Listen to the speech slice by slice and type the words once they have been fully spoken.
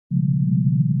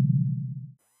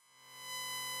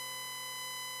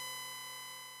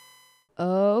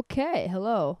Okay,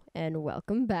 hello and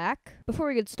welcome back. Before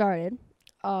we get started,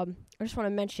 I just want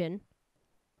to mention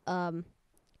um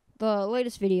the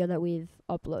latest video that we've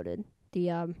uploaded,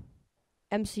 the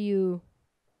MCU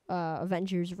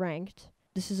Avengers ranked.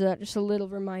 This is just a little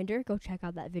reminder. Go check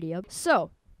out that video.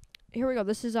 So here we go.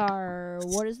 This is our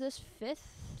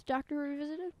fifth Doctor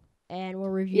Revisited, and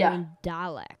we're Yeah. reviewing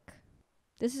Dalek.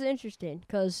 This is interesting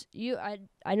because I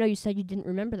know you said you didn't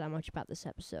remember that much about this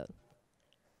episode,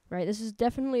 right? This is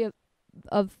definitely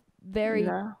a very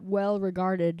No. well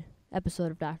regarded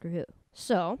episode of Doctor Who.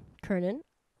 So, Kernan,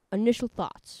 initial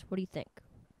thoughts. What do you think?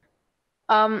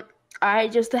 I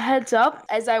just a heads up,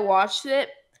 as I watched it,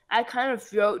 I kind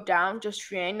of wrote down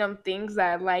just random things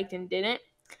that I liked and didn't.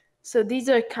 So these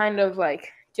are kind of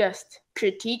like just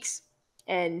critiques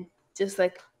and just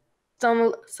like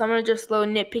some are just little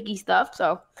nitpicky stuff.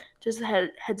 So just a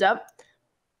heads up.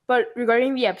 But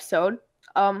regarding the episode,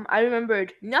 I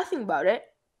remembered nothing about it.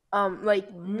 Wow.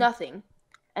 Nothing.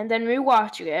 And then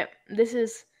rewatching it,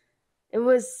 it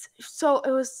was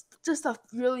just a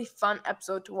really fun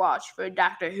episode to watch for a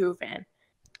Doctor Who fan.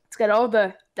 It's got all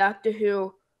the Doctor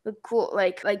Who, the cool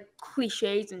like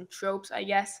cliches and tropes, I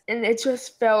guess. And it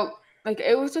just felt like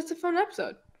it was just a fun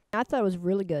episode. I thought it was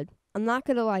really good. I'm not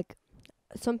gonna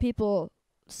some people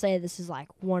say this is like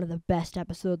one of the best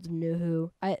episodes of New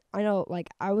Who. I know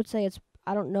I would say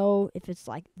I don't know if it's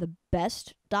like the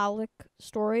best Dalek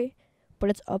story, but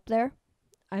it's up there.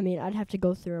 I mean, I'd have to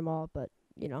go through them all, but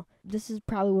this is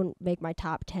probably wouldn't make my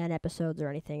top 10 episodes or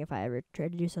anything if I ever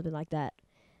tried to do something like that.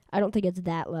 I don't think it's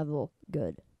that level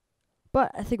good,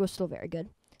 but I think it was still very good.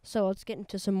 So let's get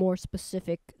into some more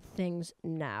specific things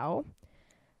now.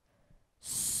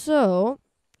 So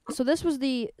this was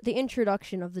the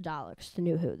introduction of the Daleks to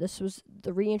New Who. This was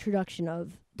the reintroduction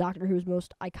of Doctor Who's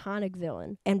most iconic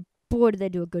villain, and boy, did they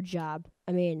do a good job.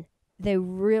 I mean, they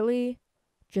really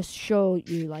just show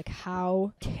you like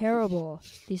how terrible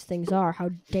these things are, how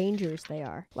dangerous they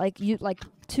are. Like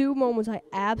two moments I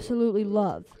absolutely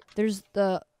love. There's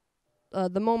the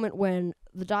moment when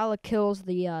the Dalek kills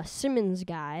the Simmons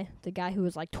guy, the guy who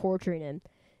was like torturing him,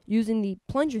 using the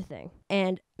plunger thing,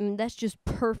 and that's just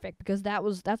perfect because that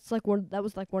was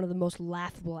one of the most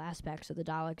laughable aspects of the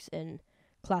Daleks in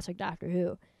classic Doctor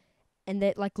Who, and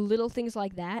that like little things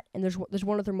like that. And there's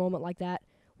one other moment like that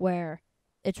where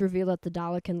it's revealed that the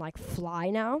Dalek can like fly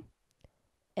now,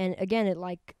 and again it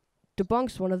like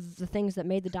debunks one of the things that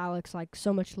made the Daleks like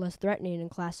so much less threatening in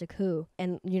classic Who.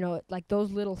 And like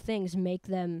those little things make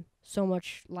them so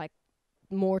much like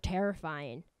more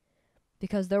terrifying,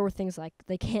 because there were things like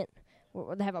they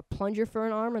have a plunger for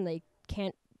an arm and they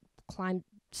can't climb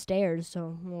stairs,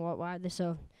 so why are they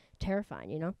so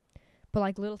terrifying? But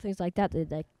like little things like that,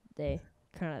 they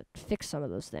kind of fix some of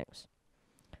those things.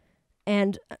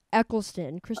 And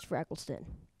Christopher Eccleston,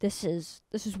 this is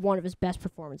one of his best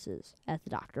performances as the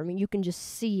Doctor. I mean, you can just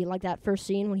see, like that first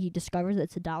scene when he discovers that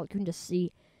it's a Dalek, you can just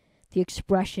see the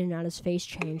expression on his face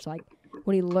change, like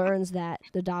when he learns that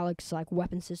the Daleks' like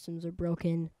weapon systems are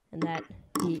broken and that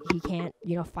he can't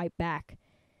fight back,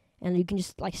 and you can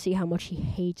just like see how much he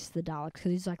hates the Daleks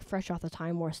because he's like fresh off the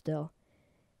Time War still.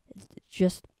 It's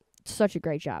just such a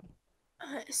great job.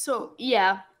 So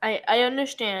yeah, I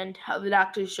understand how the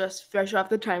Doctor's just fresh off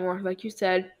the Time War, like you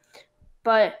said,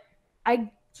 but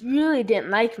I really didn't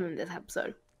like him in this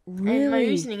episode. And my Really?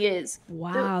 reasoning is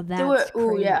Wow, there were that's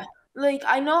yeah. crazy. Like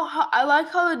I like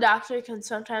how the Doctor can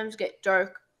sometimes get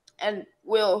dark and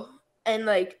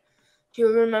like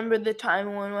he'll remember the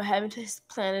time when we're having to his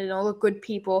planet and all the good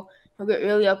people. He'll get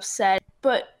really upset.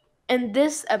 But in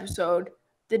this episode,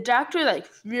 the Doctor like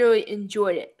really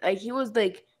enjoyed it. Like he was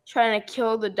like trying to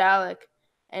kill the Dalek,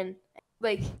 and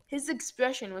like his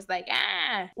expression was like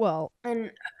Well,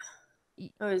 and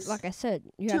it was like I said,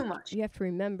 too much. you have to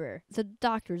remember the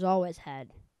Doctor's always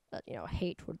had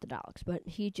hate toward the Daleks, but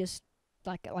he just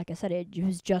like I said, he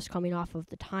was just coming off of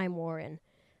the Time War, and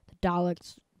the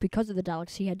Daleks, because of the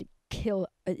Daleks, he had to kill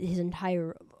his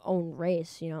entire own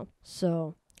race.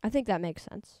 So I think that makes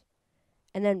sense.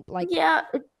 And then Yeah,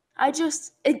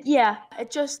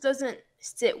 it just doesn't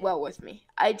sit well with me.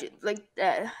 I just like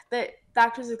the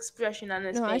Doctor's expression on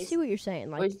his no, I see face what you're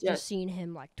saying. Like was just just seeing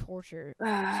him like torture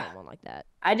someone like that.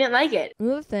 I didn't like it.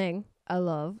 Another thing I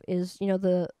love is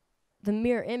the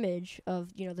mirror image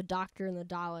of the Doctor and the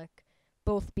Dalek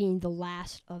both being the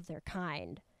last of their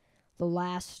kind, the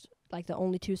last, like the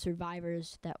only two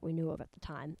survivors that we knew of at the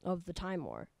time of the Time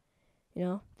War.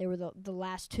 They were the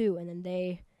last two, and then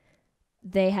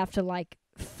they have to like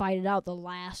fight it out, the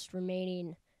last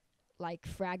remaining like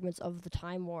fragments of the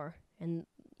Time War, and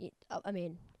I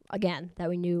mean again that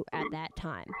we knew at that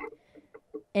time.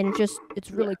 And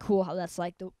it's really cool how that's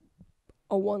like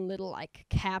a one little like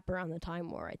capper on the Time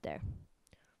War right there.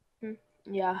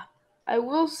 Yeah, I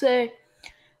will say,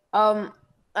 I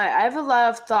have a lot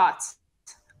of thoughts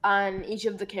on each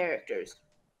of the characters.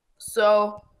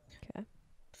 So Okay.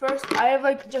 first, I have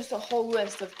like just a whole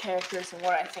list of characters and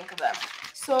what I think of them.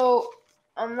 So,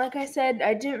 like I said,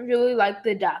 I didn't really like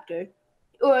the Doctor,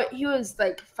 or he was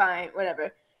like fine,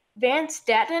 whatever. Van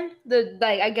Staten,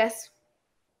 I guess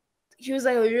he was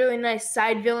like a really nice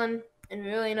side villain and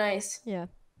really nice, Yeah.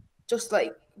 just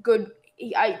like good.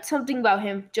 Something about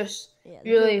him just Yeah, they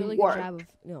do a really really good job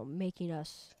worked. of, making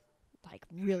us like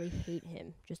really hate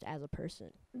him just as a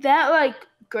person. That like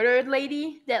Goddard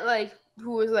lady that like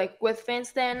who was like with Van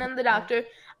Staten and the Yeah. Doctor,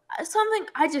 something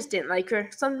I just didn't like her.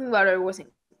 Something about her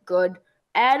wasn't good.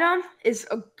 Adam is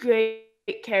a great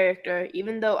character,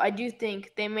 even though I do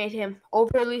think they made him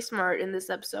overly smart in this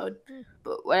episode. Hmm.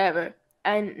 But whatever.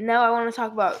 And now I want to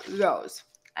talk about Rose.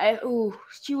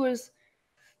 She was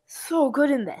so good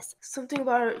in this. Something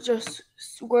about her just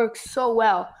works so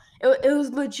well. It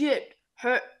was legit.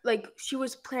 Her like she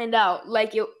was planned out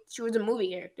like she was a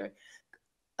movie character.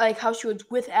 Like how she was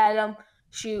with Adam.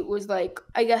 She was like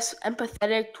I guess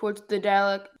empathetic towards the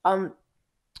Dalek.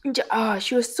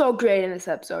 She was so great in this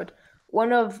episode.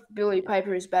 One of Billy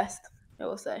Piper's best, I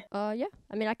will say. Yeah.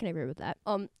 I mean, I can agree with that.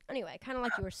 Anyway, kind of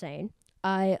like you were saying,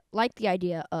 I like the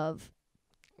idea of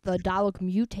the Dalek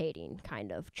mutating,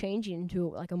 kind of changing into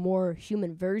like a more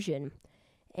human version,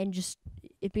 and just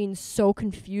it being so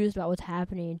confused about what's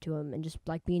happening to him, and just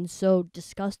like being so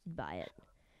disgusted by it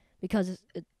because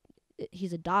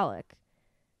he's a Dalek,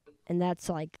 and that's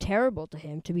like terrible to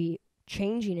him to be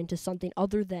changing into something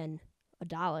other than a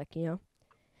Dalek.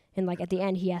 And like at the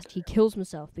end, he kills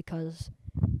himself because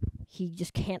he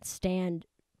just can't stand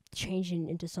changing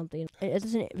into something.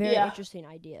 It's a very Yeah. interesting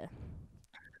idea.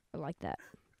 I like that.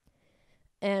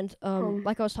 And Um,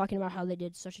 like I was talking about how they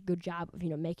did such a good job of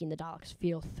making the Daleks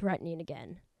feel threatening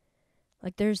again.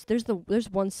 Like there's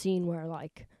one scene where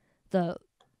like the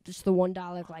one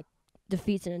Dalek like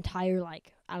defeats an entire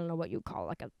like I don't know what you would call it,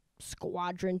 like a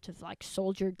squadron of like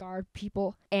soldier guard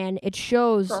people, and it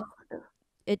shows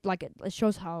it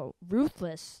shows how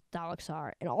ruthless Daleks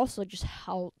are, and also just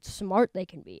how smart they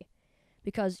can be,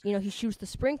 because he shoots the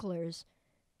sprinklers,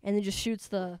 and then just shoots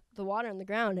the water on the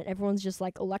ground, and everyone's just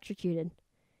like electrocuted.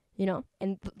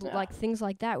 And like things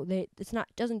like that.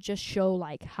 Doesn't just show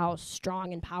like how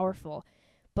strong and powerful,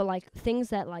 but like things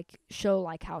that like show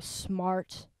like how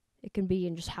smart it can be,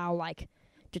 and just how like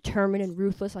determined and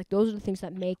ruthless. Like those are the things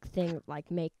that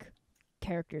make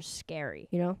characters scary.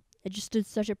 It just did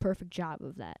such a perfect job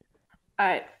of that.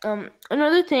 Alright.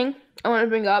 Another thing I want to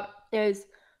bring up is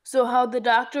so how the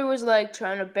Doctor was like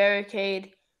trying to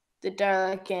barricade the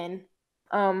Dalek in,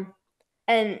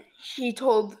 and he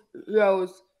told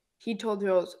Rose,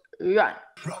 run,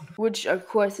 which of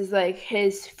course is like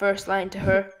his first line to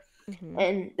her, Mm-hmm.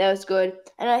 and that was good.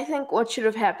 And I think what should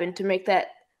have happened to make that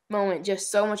moment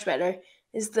just so much better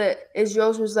is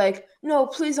Rose was like, "No,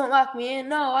 please don't lock me in.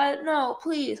 No,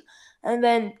 please." And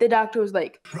then the Doctor was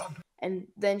like, and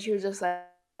then she was just like,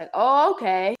 "Oh,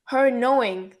 okay." Her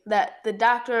knowing that the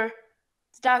doctor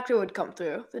would come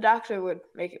through, the doctor would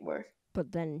make it work.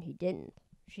 But then he didn't.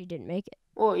 She didn't make it.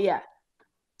 Well, yeah,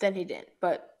 then he didn't,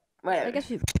 but whatever. I guess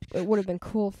it would have been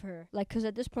cool for her, like, because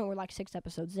at this point we're like 6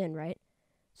 episodes in, right?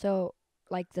 So,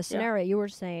 like the scenario you were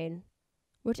saying,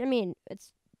 which I mean,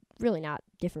 it's really not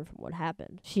different from what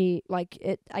happened. She like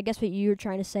it. I guess what you're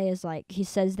trying to say is like he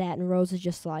says that, and Rose is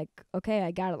just like, okay,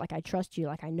 I got it. Like I trust you.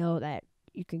 Like I know that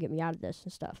you can get me out of this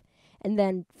and stuff. And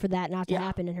then for that not to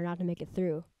happen and her not to make it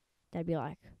through, that'd be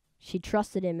like she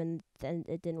trusted him and then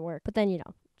it didn't work. But then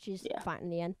she's fine in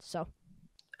the end. So.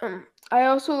 I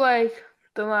also like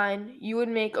the line, "You would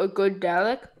make a good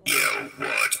Dalek." You would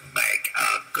make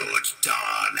a good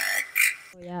Dalek.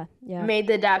 Oh, yeah. Made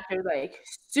the Doctor like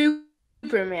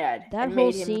super mad. That and whole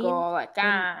made him scene go all like,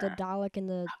 when the Dalek and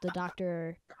the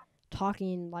Doctor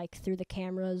talking like through the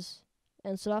cameras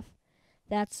and stuff.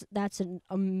 That's an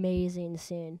amazing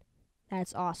scene.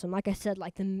 That's awesome. Like I said,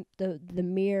 like the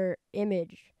mirror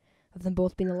image of them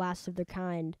both being the last of their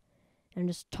kind, and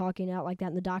just talking out like that,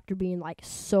 and the Doctor being like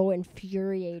so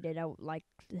infuriated at like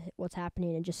what's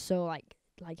happening, and just so like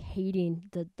hating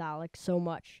the Dalek so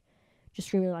much, just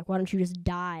screaming like, "Why don't you just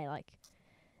die?" Like,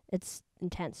 it's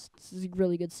intense. This is a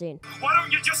really good scene. Why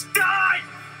don't you just die?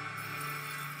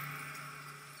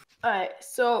 Alright,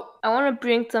 so I want to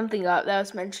bring something up that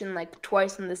was mentioned like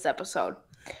twice in this episode.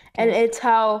 And it's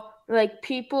how like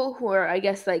people who are, I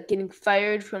guess, like getting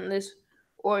fired from this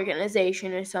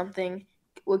organization or something,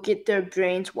 would get their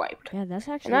brains wiped. Yeah, that's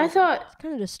actually. And I thought, it's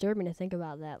kind of disturbing to think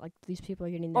about that. Like these people are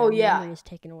getting Oh, their yeah. memories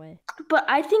taken away. but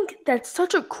I think that's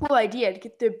such a cool idea to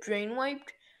get their brain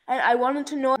wiped. And I wanted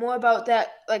to know more about that,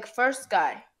 like, first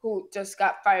guy who just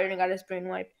got fired and got his brain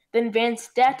wiped, then Van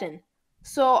Staten.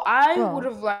 So I Well, would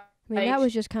have liked. I mean, that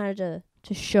was just kind of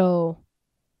to show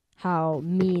how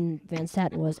mean Van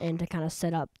Staten was, and to kind of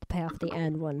set up the payoff at the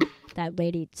end when that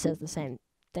lady says the same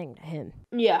thing to him.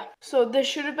 Yeah. So there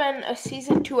should have been a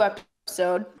season 2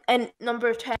 episode, and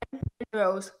number 10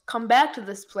 Rose come back to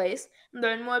this place and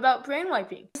learn more about brain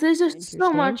wiping. There's just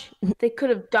so much they could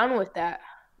have done with that.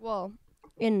 Well,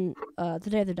 in The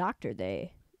Day of the Doctor,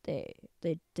 they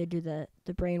do the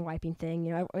brain wiping thing.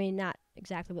 You know, I mean, not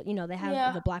exactly, but you know, they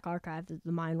have the Black Archive,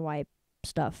 the mind wipe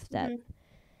stuff. That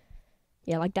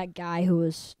yeah, like that guy who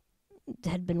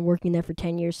had been working there for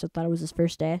 10 years, so thought it was his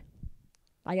first day.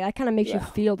 Like that kind of makes you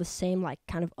feel the same, like,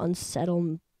 kind of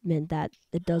unsettlement that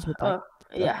it does with like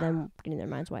them getting their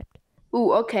minds wiped.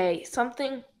 Ooh, okay.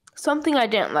 Something I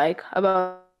didn't like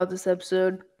about this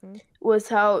episode was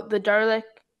how the Dalek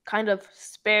kind of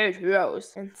spared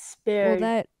Rose and spared.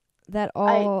 Well, that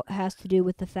all has to do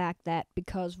with the fact that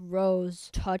because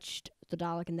Rose touched the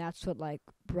Dalek and that's what like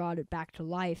brought it back to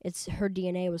life, it's her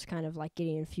DNA was kind of like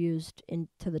getting infused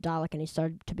into the Dalek, and he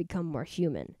started to become more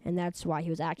human, and that's why he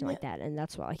was acting like that, and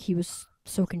that's why like, he was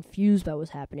so confused by what was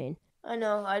happening. I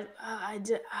know. I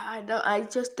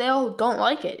just still don't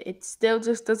like it. It still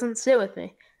just doesn't sit with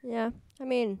me. Yeah, I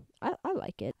mean, I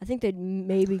like it. I think they'd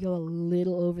maybe go a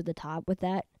little over the top with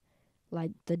that,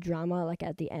 like the drama, like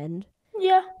at the end.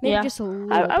 Yeah, maybe just a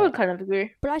little. I would kind of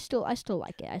agree. But I still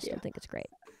like it. I still think it's great.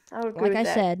 I would agree like with I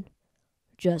that. said,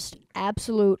 just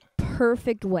absolute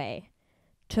perfect way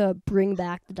to bring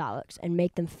back the Daleks and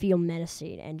make them feel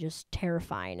menacing and just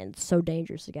terrifying and so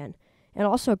dangerous again. And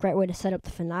also a great way to set up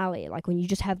the finale. Like when you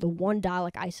just have the one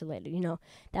Dalek isolated, you know,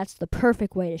 that's the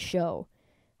perfect way to show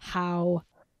how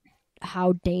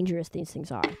dangerous these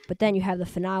things are. But then you have the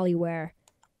finale where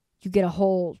you get a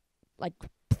whole, like,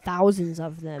 thousands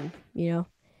of them, you know?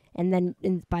 And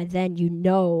then by then you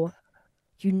know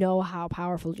how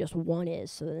powerful just one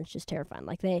is, so then it's just terrifying.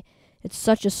 Like it's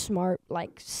such a smart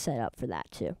like setup for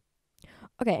that too.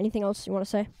 Okay, anything else you want to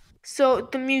say? So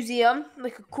the museum,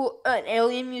 like an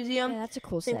alien museum. Yeah, that's a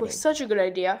cool I think setting. was such a good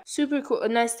idea. Super cool, a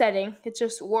nice setting. It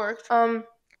just worked.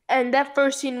 And that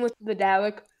first scene with the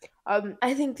Dalek,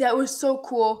 I think that was so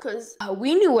cool because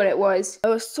we knew what it was. It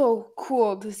was so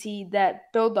cool to see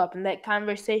that build up and that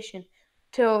conversation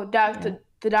till the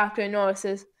doctor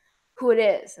notices who it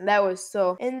is, and that was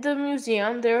so. In the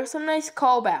museum, there were some nice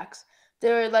callbacks.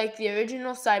 They were like the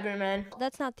original Cybermen.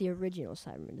 That's not the original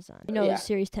Cyberman design. You know, the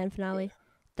Series 10 finale.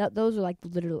 Those are like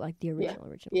literally like the original.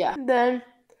 Yeah. Then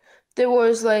there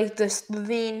was like this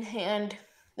lean hand.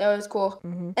 That was cool.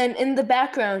 Mm-hmm. And in the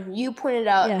background, you pointed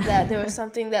out that there was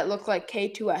something that looked like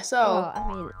K2SO. Well,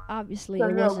 I mean, obviously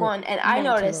it wasn't. One, and I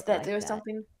noticed that there was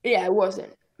something. Yeah, it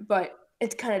wasn't, but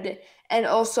it kind of did. And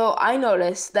also, I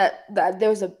noticed that there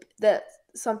was that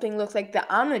something looked like the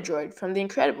Omnidroid from The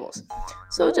Incredibles.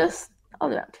 So just all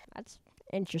that. That's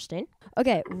interesting.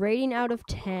 Okay, rating out of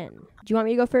 10. Do you want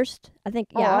me to go first? I think,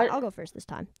 I'll go first this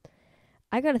time.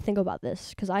 I gotta think about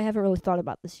this, because I haven't really thought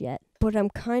about this yet. But I'm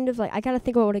kind of like, I gotta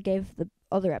think about what I gave the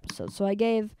other episodes. So I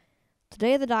gave The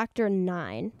Day of the Doctor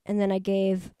 9, and then I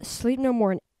gave Sleep No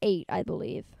More an 8, I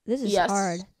believe. This is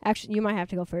hard. Actually, you might have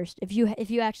to go first, if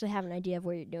you actually have an idea of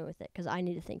where you're doing with it, because I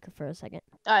need to think for a second.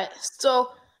 Alright,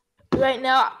 so right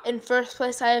now, in first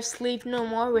place, I have Sleep No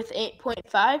More with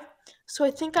 8.5. So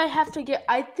I think I'm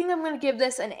going to give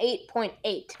this an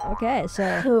 8.8. Okay,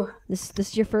 so this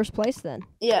is your first place then.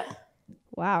 Yeah.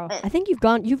 Wow. I think you've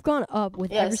gone up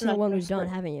with every single one we've done,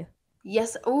 haven't you?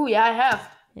 Yes. Oh, yeah, I have.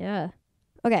 Yeah.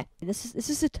 Okay, this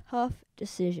is a tough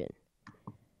decision,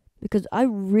 because I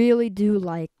really do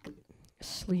like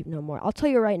Sleep No More. I'll tell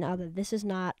you right now that this is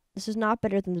not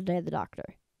better than The Day of the Doctor,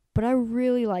 but I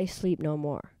really like Sleep No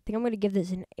More. I think I'm going to give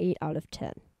this an 8 out of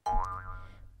 10.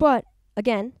 But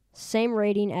again, same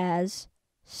rating as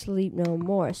Sleep No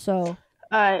More. So,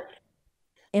 am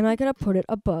I going to put it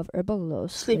above or below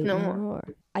Sleep No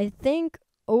More? I think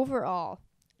overall,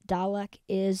 Dalek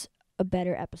is a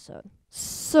better episode.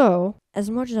 So, as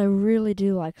much as I really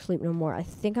do like Sleep No More, I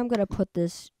think I'm going to put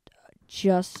this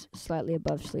just slightly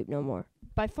above Sleep No More.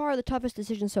 By far the toughest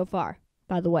decision so far,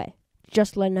 by the way.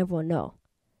 Just letting everyone know.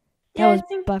 That was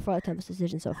by far the toughest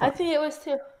decision so far. I think it was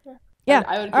too. Yeah.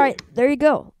 All right, there you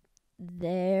go.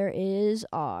 There is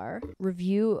our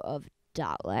review of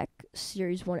Dalek,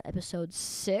 Series 1, Episode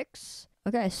 6.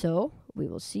 Okay, so we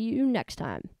will see you next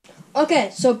time. Okay,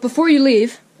 so before you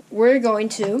leave, we're going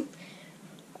to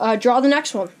draw the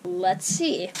next one. Let's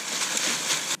see.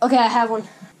 Okay, I have one.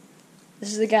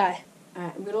 This is the guy.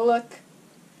 Alright, I'm gonna look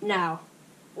now.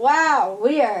 Wow,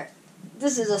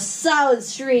 this is a solid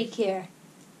streak here.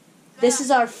 This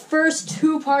is our first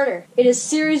two-parter. It is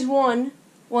Series 1,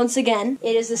 once again.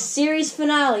 It is the series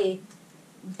finale,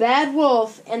 Bad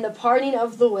Wolf and the Parting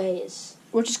of the Ways.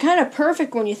 Which is kind of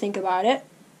perfect when you think about it,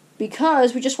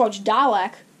 because we just watched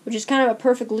Dalek, which is kind of a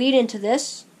perfect lead into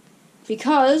this,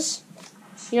 because,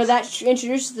 that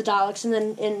introduces the Daleks, and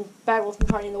then in Bad Wolf and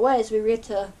the Parting of the Ways, we get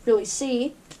to really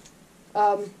see,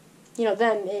 them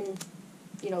in,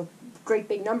 great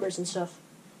big numbers and stuff.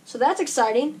 So that's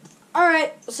exciting.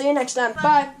 Alright, we'll see you next time.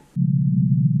 Bye.